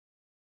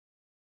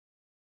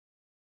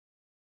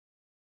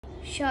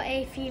Shot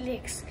A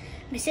Felix,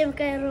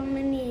 Misimka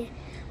Romania.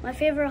 My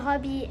favorite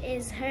hobby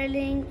is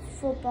hurling,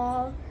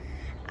 football,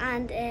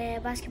 and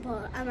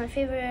basketball. And my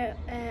favorite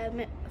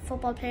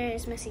football player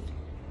is Messi.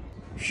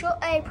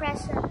 Shot A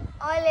Preston.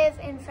 I live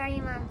in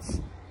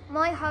Ferrymans.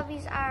 My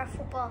hobbies are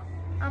football,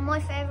 and my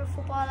favorite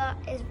footballer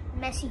is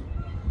Messi.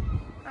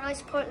 And I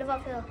support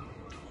Liverpool.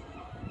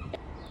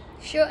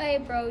 Shot A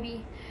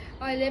Brody.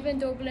 I live in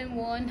Dublin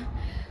 1.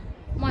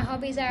 My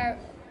hobbies are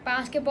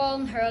basketball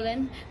and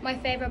hurling. My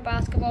favourite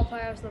basketball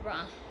player is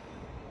LeBron.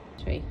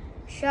 3.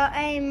 Shot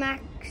A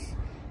Max.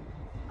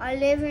 I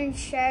live in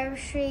Sheriff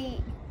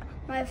Street.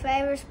 My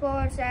favourite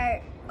sports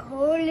are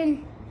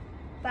hurling,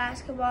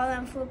 basketball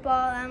and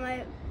football, and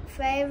my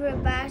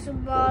favourite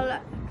basketball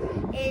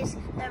is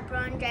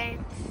LeBron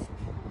James.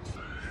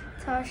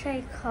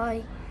 Tasha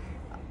Kai.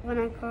 When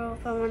I grow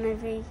up I want to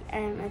be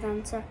a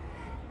dancer.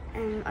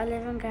 I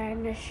live in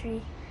Gardner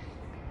Street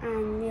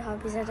and my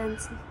hobbies are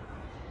dancing.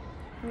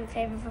 My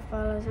favourite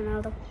footballer is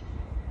Ronaldo.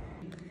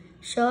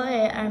 Shot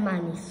A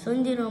Armani,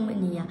 Sunday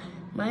Romania.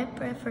 My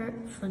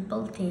preferred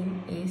football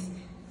team is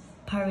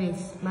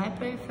Paris. My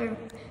preferred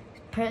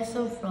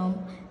person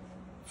from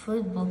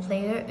football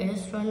player is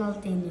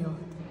Ronaldinho.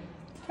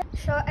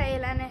 Shot A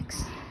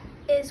Lennox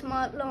is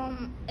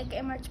Matlum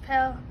Gimmert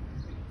Pell.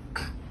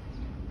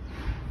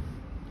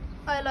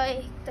 I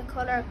like the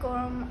colour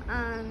Gorm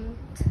and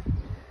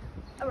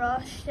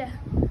Arashta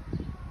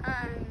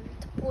and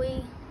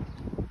Boy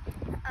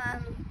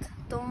and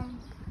Dun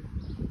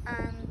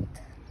and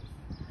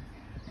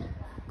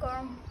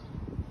Gorm,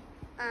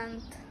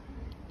 and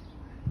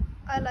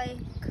I like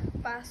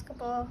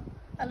basketball,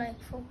 I like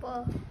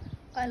football,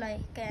 I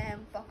like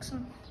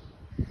boxing,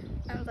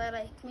 and I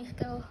like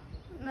musical,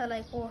 and I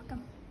like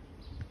walking.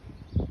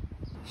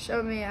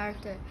 Show me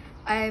Arte.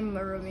 I'm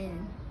a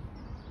Romanian.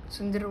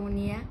 Sunt din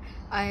Romania.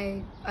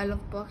 I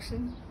love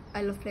boxing.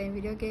 I love playing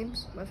video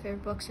games. My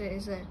favorite boxer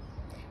is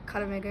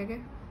Conor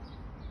McGregor.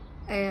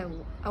 I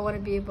want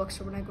to be a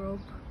boxer when I grow up.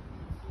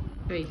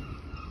 3.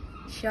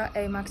 Shot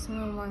A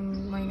Maximum.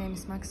 My name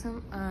is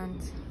Maxim, and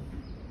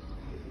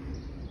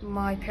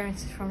my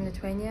parents are from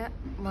Lithuania.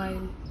 My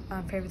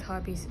favorite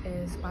hobbies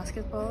is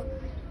basketball.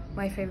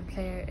 My favorite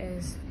player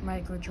is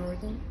Michael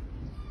Jordan.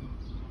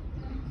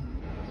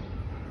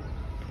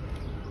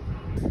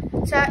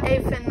 Shot A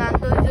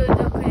Fernando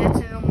Jojo creates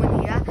in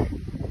Romania.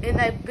 In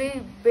a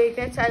big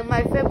bucket,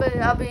 my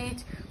favorite hobby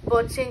is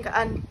boxing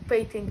and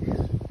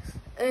painting.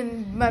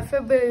 And my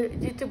favorite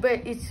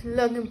YouTuber is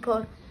Logan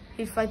Paul.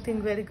 He's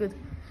fighting very good.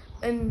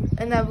 And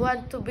I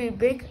want to be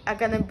big. I'm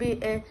gonna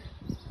be an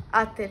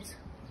athlete.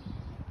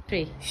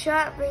 3.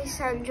 Shot B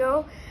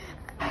Sandro,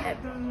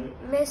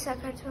 Miss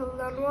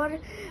Akatul.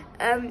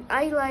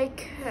 I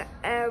like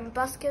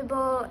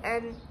basketball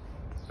and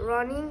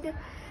running.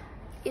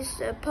 Is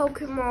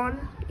Pokemon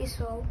is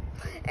all,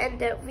 and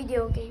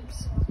video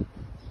games.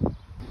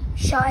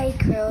 Shot A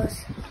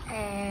Cruz.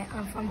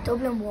 I'm from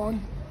Dublin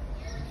 1.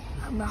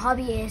 My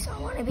hobby is I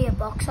want to be a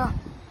boxer,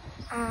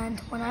 and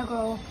when I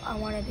grow up I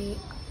want to be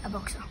a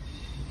boxer.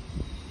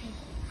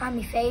 And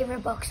my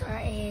favourite boxer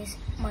is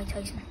Mike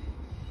Tyson.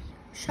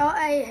 Shot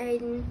A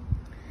Hayden.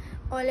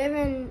 I live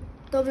in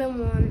Dublin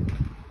 1.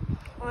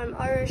 I'm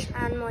Irish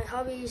and my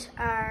hobbies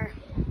are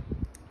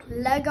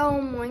Lego,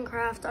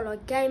 Minecraft. I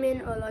like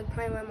gaming, I like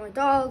playing with my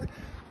dog,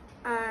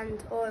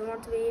 and I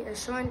want to be a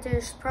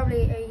scientist,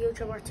 probably a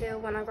YouTuber too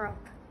when I grow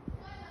up.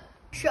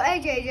 Shot A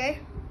JJ.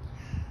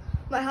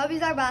 My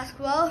hobbies are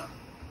basketball.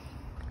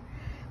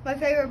 My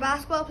favourite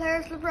basketball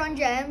player is LeBron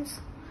James,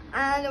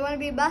 and I want to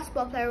be a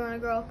basketball player when I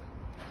grow up.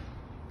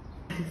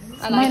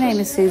 My name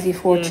is Susie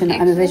Fortune.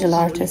 I'm a visual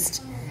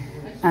artist,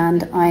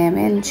 and I am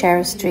in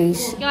Sheriff Street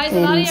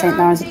in St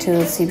Laurence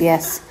O'Toole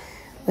CBS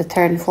with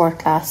 3rd and 4th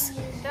class.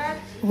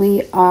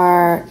 We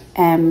are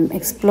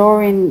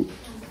exploring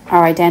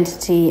our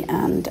identity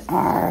and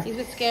our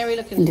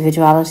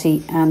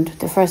individuality, and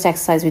the first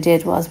exercise we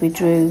did was we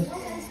drew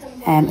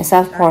a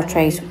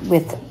self-portrait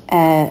with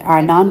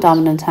our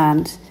non-dominant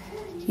hand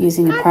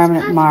using a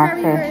permanent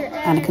marker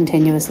and a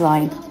continuous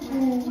line.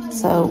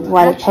 So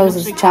while it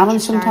poses a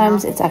challenge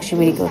sometimes, it's actually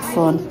really good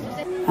fun,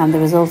 and the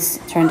results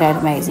turned out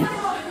amazing.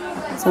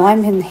 So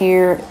I'm in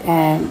here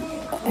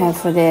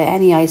for the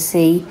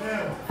NEIC,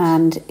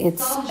 and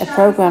it's a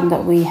programme that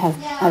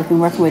I've been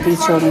working with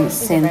these children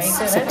since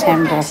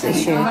September of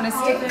this year,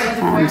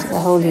 and the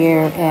whole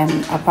year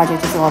our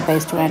project is all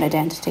based around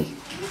identity.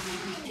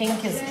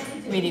 Think is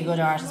really good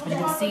artists, but you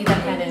can see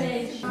that kind of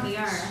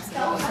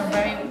some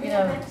very,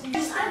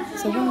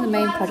 So one of the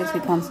main projects we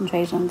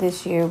concentrated on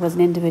this year was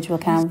an individual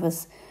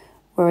canvas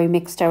where we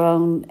mixed our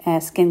own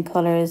skin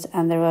colours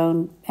and their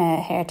own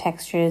hair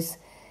textures.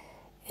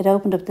 It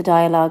opened up the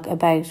dialogue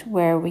about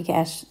where we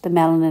get the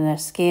melanin in our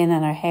skin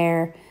and our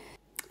hair,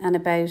 and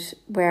about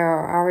where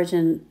our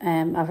origin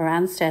of our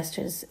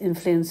ancestors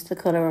influenced the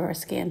colour of our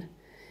skin.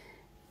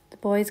 The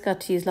boys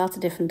got to use lots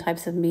of different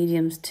types of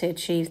mediums to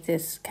achieve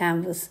this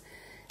canvas,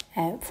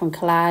 from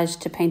collage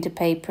to painted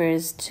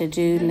papers to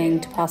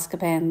doodling to Posca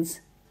pens.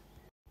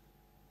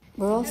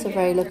 We're also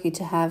very lucky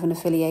to have an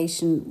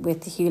affiliation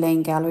with the Hugh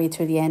Lane Gallery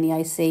through the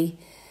NEIC.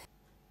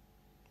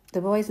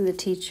 The boys and the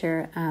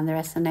teacher and their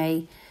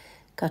SNA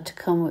got to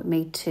come with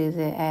me to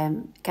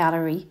the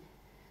gallery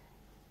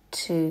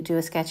to do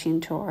a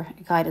sketching tour,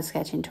 a guided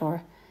sketching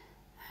tour.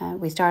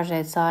 We started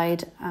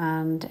outside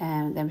and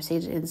then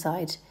proceeded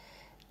inside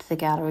to the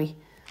gallery,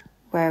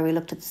 where we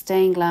looked at the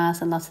stained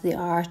glass and lots of the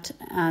art,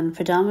 and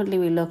predominantly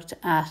we looked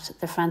at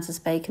the Francis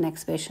Bacon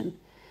exhibition,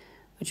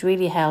 which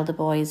really held the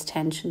boys'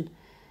 attention.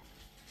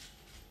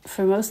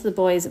 For most of the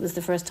boys, it was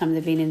the first time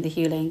they'd been in the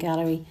Hugh Lane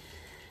Gallery,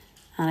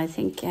 and I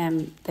think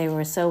they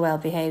were so well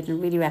behaved and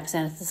really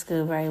represented the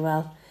school very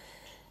well.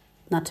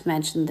 Not to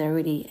mention their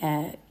really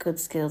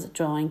good skills at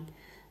drawing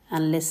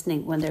and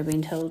listening when they're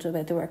being told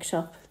about the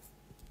workshop.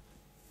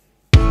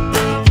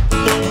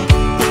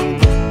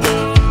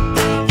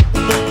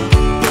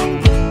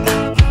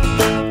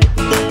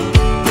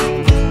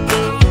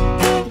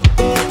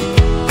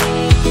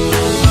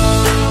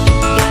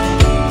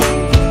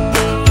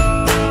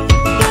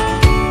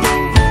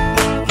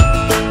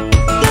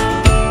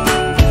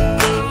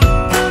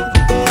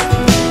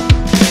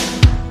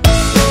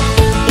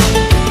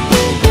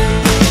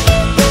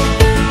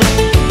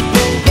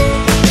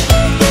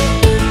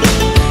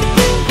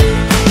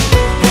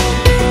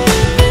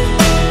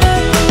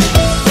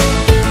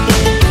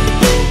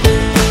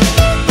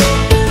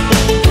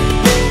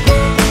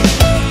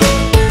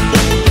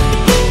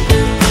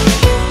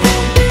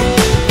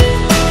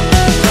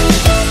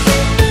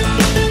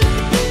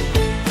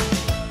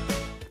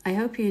 I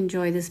hope you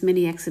enjoy this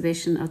mini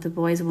exhibition of the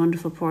boys'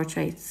 wonderful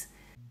portraits.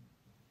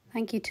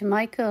 Thank you to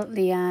Michael,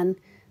 Leanne,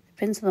 the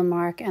Principal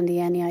Mark and the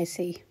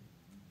NEIC.